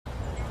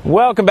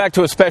Welcome back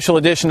to a special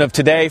edition of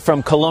Today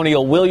from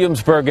colonial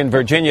Williamsburg in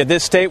Virginia.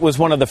 This state was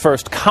one of the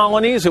first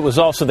colonies. It was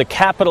also the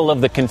capital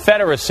of the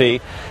Confederacy,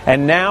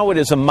 and now it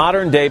is a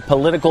modern-day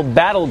political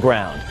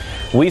battleground.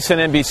 We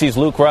sent NBC's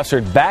Luke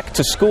Russert back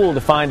to school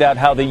to find out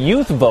how the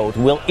youth vote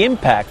will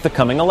impact the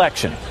coming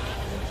election.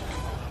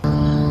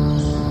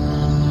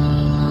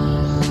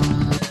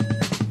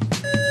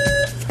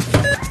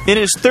 In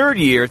his third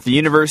year at the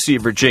University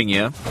of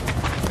Virginia,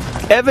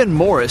 Evan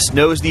Morris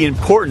knows the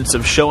importance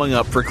of showing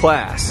up for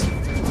class.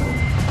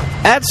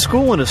 At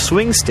school in a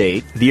swing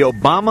state, the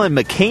Obama and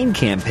McCain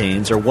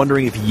campaigns are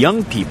wondering if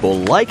young people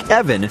like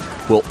Evan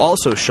will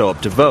also show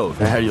up to vote.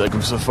 How do you like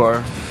him so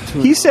far?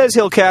 He says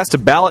he'll cast a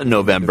ballot in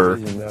November,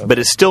 but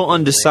is still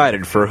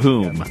undecided for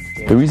whom.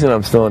 The reason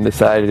I'm still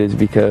undecided is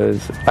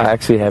because I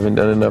actually haven't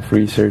done enough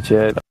research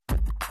yet.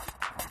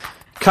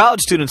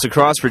 College students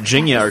across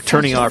Virginia are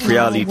turning off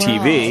reality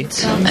TV.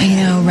 I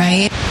know,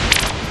 right?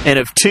 And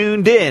have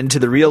tuned in to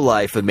the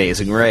real-life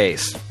Amazing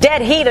Race.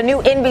 Dead heat, a new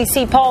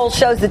NBC poll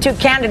shows the two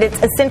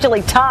candidates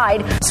essentially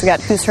tied. So we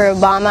got who's for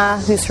Obama,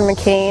 who's for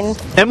McCain.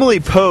 Emily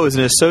Poe is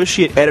an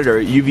associate editor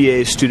at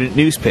UVA's student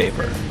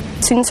newspaper.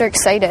 Students are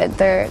excited.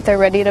 They're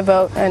ready to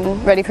vote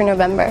and ready for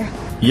November.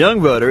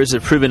 Young voters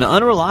have proven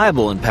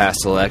unreliable in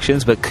past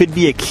elections, but could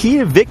be a key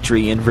to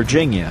victory in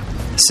Virginia.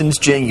 Since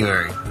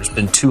January, there's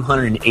been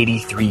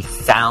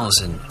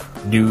 283,000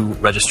 new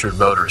registered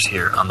voters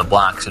here on the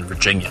blocks in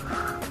Virginia.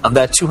 Of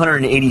that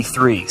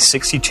 283,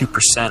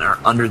 62% are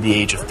under the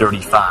age of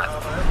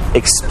 35.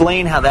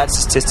 Explain how that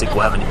statistic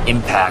will have an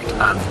impact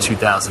on the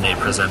 2008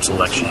 presidential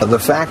election. The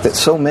fact that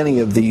so many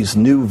of these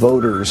new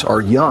voters are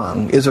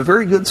young is a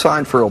very good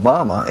sign for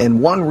Obama,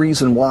 and one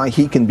reason why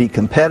he can be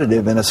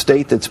competitive in a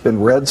state that's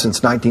been red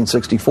since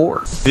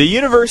 1964. The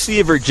University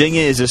of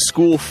Virginia is a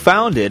school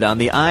founded on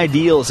the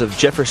ideals of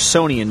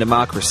Jeffersonian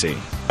democracy.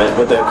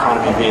 With the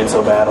economy being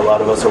so bad, a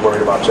lot of us are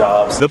worried about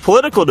jobs. The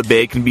political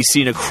debate can be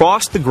seen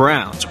across the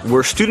grounds,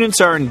 where students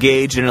are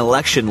engaged in an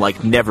election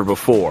like never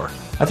before.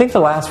 I think the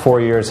last 4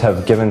 years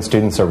have given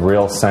students a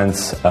real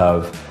sense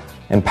of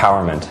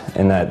empowerment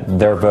in that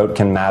their vote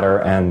can matter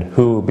and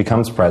who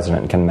becomes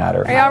president can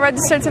matter. Are y'all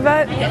registered to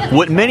vote?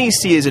 What many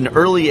see as an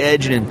early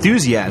edge in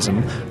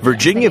enthusiasm,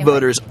 Virginia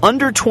voters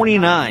under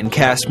 29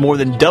 cast more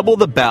than double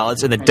the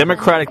ballots in the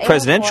Democratic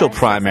presidential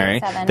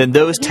primary than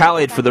those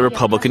tallied for the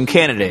Republican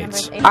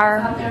candidates.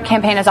 Our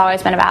campaign has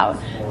always been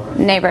about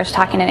neighbors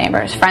talking to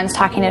neighbors, friends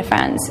talking to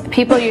friends,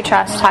 people you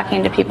trust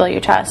talking to people you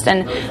trust,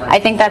 and I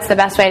think that's the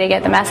best way to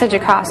get the message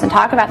across and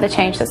talk about the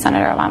change that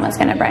Senator Obama is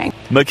going to bring.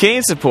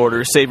 McCain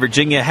supporters say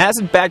Virginia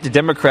hasn't backed a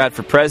Democrat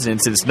for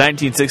president since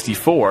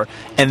 1964,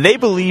 and they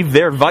believe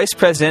their vice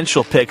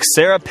presidential pick,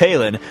 Sarah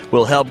Palin,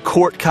 will help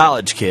court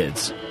college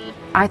kids.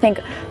 I think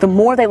the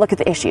more they look at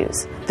the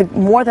issues, the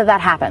more that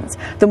happens,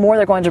 the more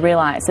they're going to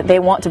realize that they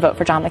want to vote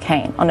for John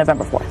McCain on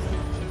November 4th.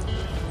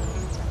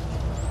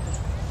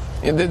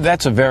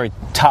 That's a very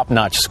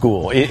top-notch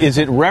school. Is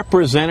it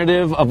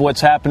representative of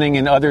what's happening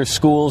in other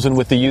schools and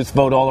with the youth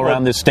vote all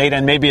around this state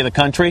and maybe the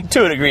country?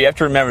 To a degree. You have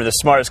to remember the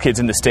smartest kids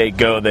in the state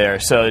go there,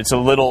 so it's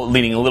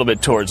leaning a little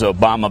bit towards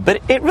Obama.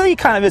 But it really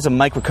kind of is a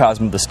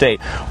microcosm of the state.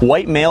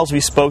 White males we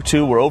spoke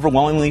to were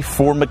overwhelmingly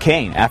for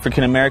McCain.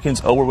 African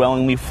Americans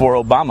overwhelmingly for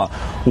Obama.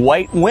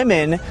 White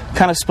women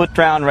kind of split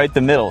down right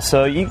the middle.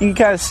 So you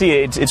kind of see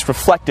it's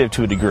reflective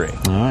to a degree.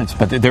 All right,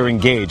 but they're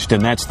engaged,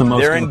 and that's the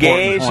most important They're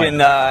engaged, point.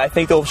 and I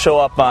think they'll show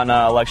up on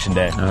Election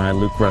Day. All right,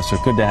 Luke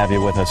Russert, good to have you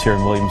with us here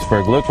in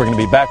Williamsburg. Luke, we're going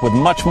to be back with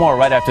much more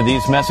right after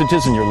these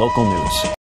messages in your local news.